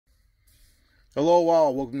Hello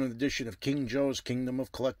all, welcome to an edition of King Joe's Kingdom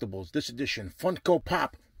of Collectibles. This edition, Funko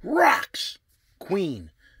Pop rocks! Queen,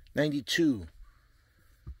 92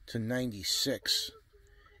 to 96,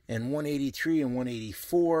 and 183 and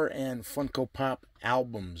 184, and Funko Pop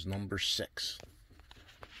albums, number 6.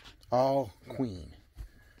 All Queen.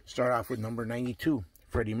 Start off with number 92,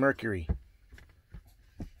 Freddie Mercury.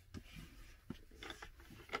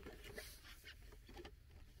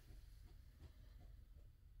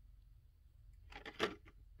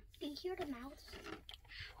 Do you hear the mouse?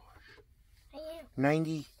 I am.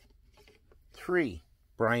 93,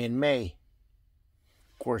 Brian May.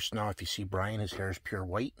 Of course, now if you see Brian, his hair is pure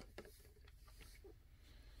white.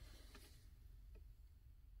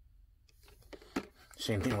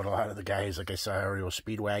 Same thing with a lot of the guys, like I saw Ariel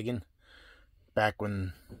Speedwagon back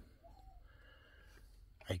when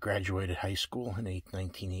I graduated high school in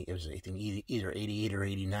 1980. It was, I think, either 88 or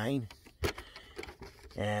 89.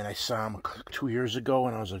 And I saw him 2 years ago,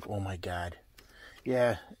 and I was like, oh my God.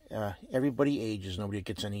 Yeah, everybody ages, nobody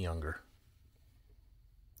gets any younger.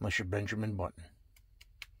 Unless you're Benjamin Button.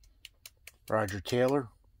 Roger Taylor.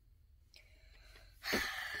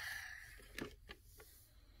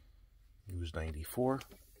 He was 94.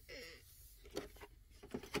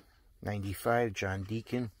 95, John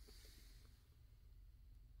Deacon.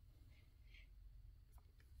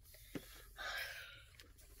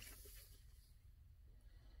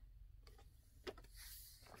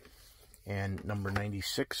 And number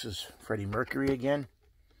 96 is Freddie Mercury again.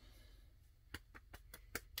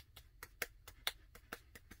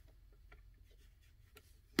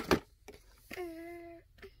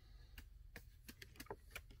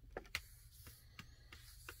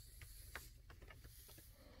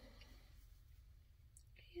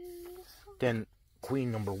 Then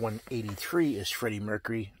Queen number 183 is Freddie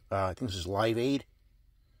Mercury. I think this is Live Aid.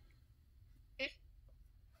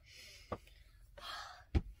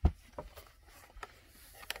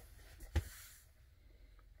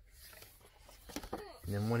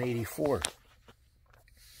 And then 184.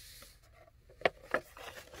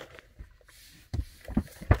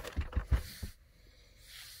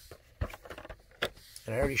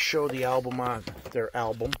 And I already showed the album on their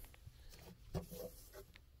album.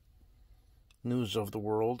 News of the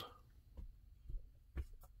World.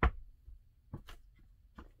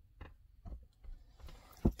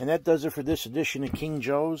 And that does it for this edition of King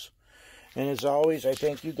Joe's. And as always, I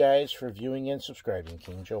thank you guys for viewing and subscribing.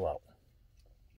 King Joe out.